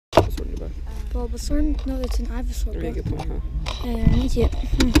Bulbasaur? No, it's an Ivysaur. Very good point, huh? And an idiot.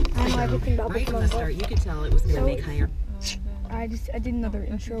 I know everything about Right from the Pokemon. start, you could tell it was going to make higher. I did another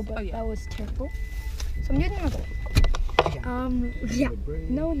intro, but that was terrible. So I'm doing another one. Yeah.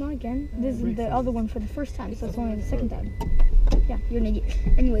 No, not again. This is the other one for the first time, so it's only the second time. Yeah, you're an idiot.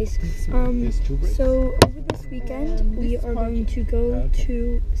 Anyways, so over this weekend, we are going to go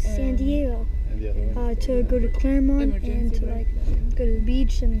to San Diego, to go to Claremont and to like go to the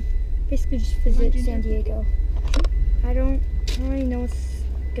beach and basically just visit San Diego. I don't really know what's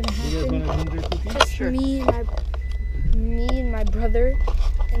gonna happen. Just for me and my brother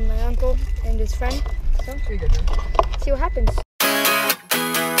and my uncle and his friend. So see what happens.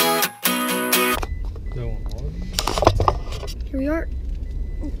 Here we are.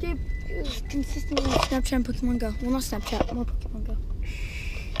 Okay, it was consistently Snapchat and Pokemon Go. Well, not Snapchat, more Pokemon Go.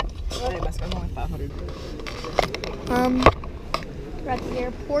 I'm only 500. We're at the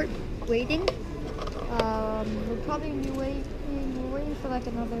airport waiting. We'll probably be waiting. We're waiting for like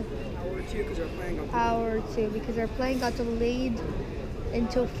another hour or two because our plane got delayed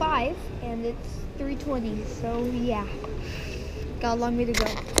until 5 and it's 3:20. So yeah, got a long way to go.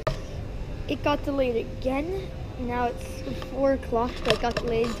 It got delayed again. Now it's 4 o'clock, but it got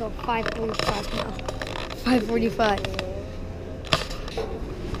delayed until 5:45 now. 5:45.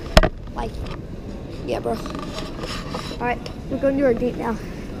 Like, yeah, bro. All right, we're going to our gate now.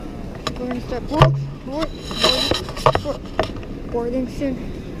 We're gonna start boarding soon.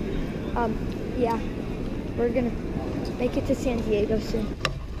 Yeah, we're gonna make it to San Diego soon.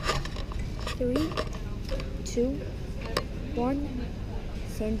 3, 2, 1,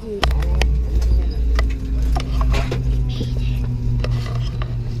 San Diego.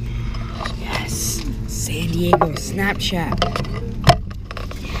 Yes, San Diego, Snapchat.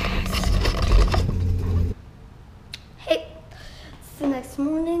 Hey, it's the next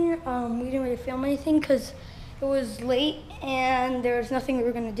morning. We didn't really film anything because it was late and there was nothing we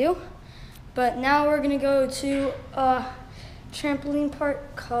were gonna do. But now we're gonna go to a trampoline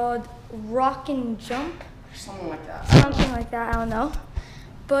park called Rock and Jump. Something like that. Something like that, I don't know.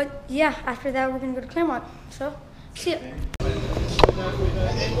 But yeah, after that we're gonna go to Claremont. So, see ya.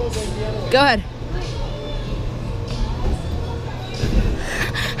 Go ahead.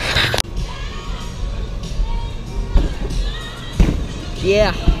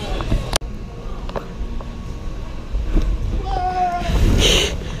 Yeah.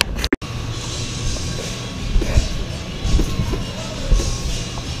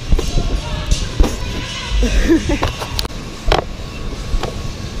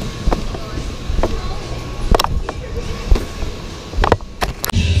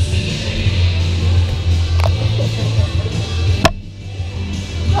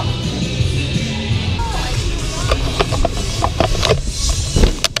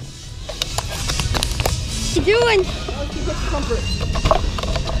 What you doing?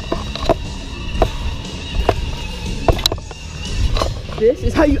 This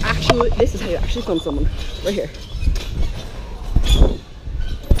is how you actually film someone. Right here.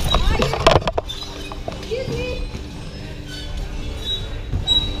 Excuse me.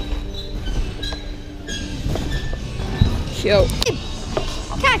 Yo.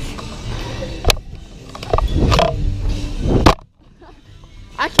 Catch.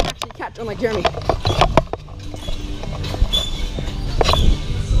 I can actually catch unlike Jeremy.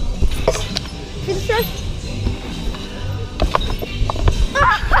 It's so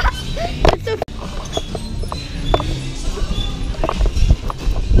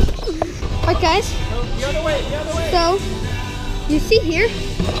Alright guys, The other way. so you see here,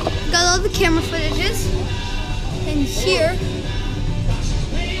 got all the camera footages, and here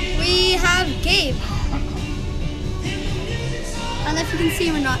we have Gabe. I don't know if you can see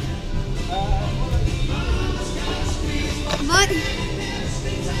him or not. But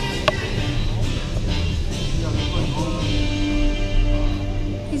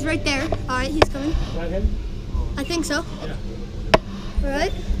he's right there. Alright, he's coming. Is that him? I think so. Yeah.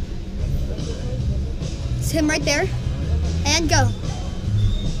 Alright. It's him right there. And go.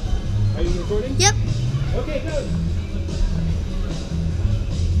 Are you recording? Yep. Okay, good.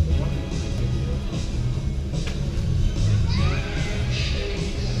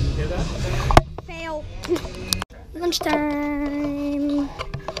 Hear that? Fail. Lunchtime.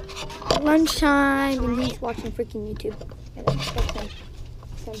 Lunchtime. And he's watching freaking YouTube.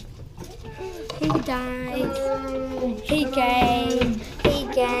 That's him. Hey guys. Hey guys. Hey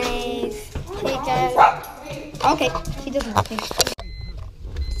guys. Hey guys. Okay, he doesn't like me.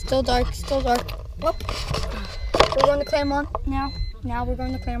 Still dark, still dark. Whoop. We're going to Claremont now. Now we're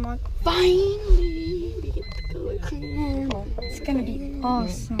going to Claremont. Finally, we get to go to Claremont. It's gonna be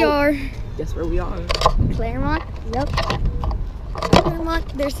awesome. We are Guess where we are? Clairemont. Yep.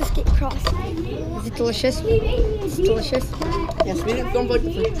 Clairemont. There's the skate cross. Is it delicious? It's delicious. Yes, we didn't film for like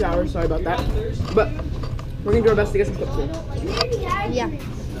the first 2 hours. Sorry about that. But we're gonna do our best to get some clips in. Yeah.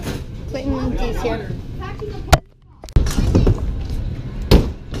 Clayton Lindsay's here.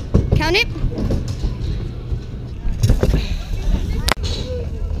 Count it.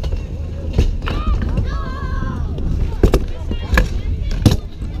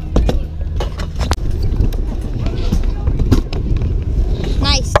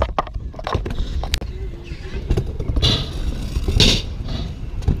 Nice.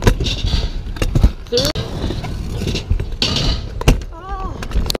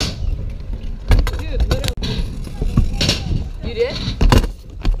 You did?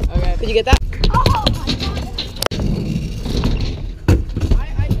 Okay. Did you get that?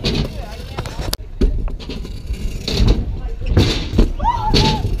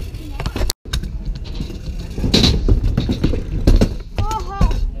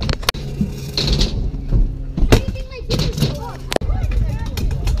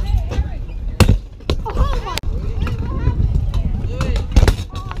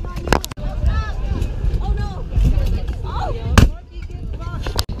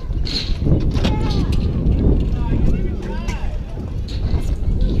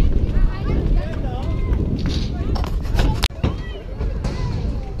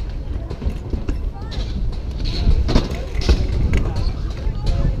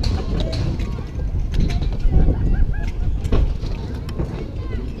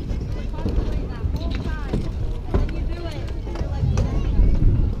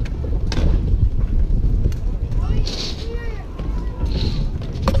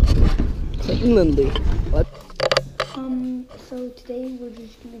 Lindy. What? So today we're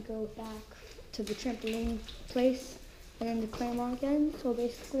just gonna go back to the trampoline place and then to Clairemont again. So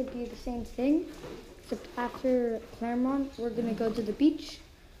basically it'd be the same thing, except after Clairemont we're gonna go to the beach.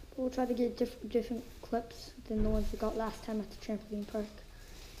 But we'll try to get different clips than the ones we got last time at the trampoline park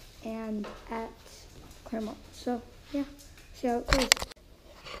and at Clairemont. So yeah, see how it goes.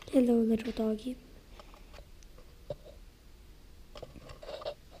 Hello, little doggy.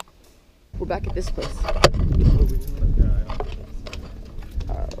 We're back at this place.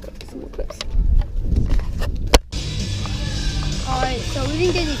 Some more clips. Alright, so we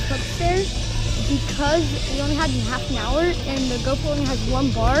didn't get any clips there because we only had half an hour and the GoPro only has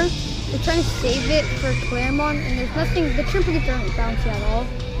one bar. We're trying to save it for Clairemont and there's nothing, the trampolines aren't bouncy at all.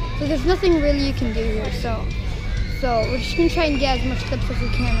 So there's nothing really you can do here. So we're just going to try and get as much clips as we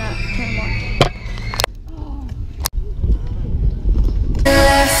can at Clairemont.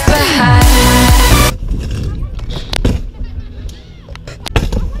 Left behind.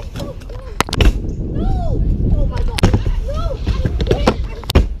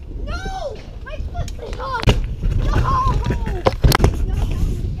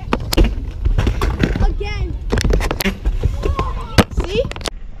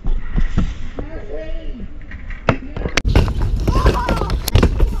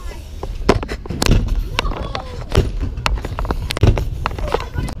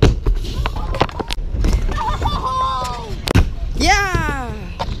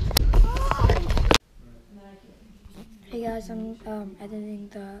 Hey guys, I'm editing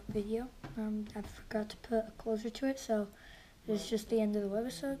the video. I forgot to put a closer to it, so it's just the end of the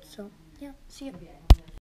webisode. So yeah, see ya.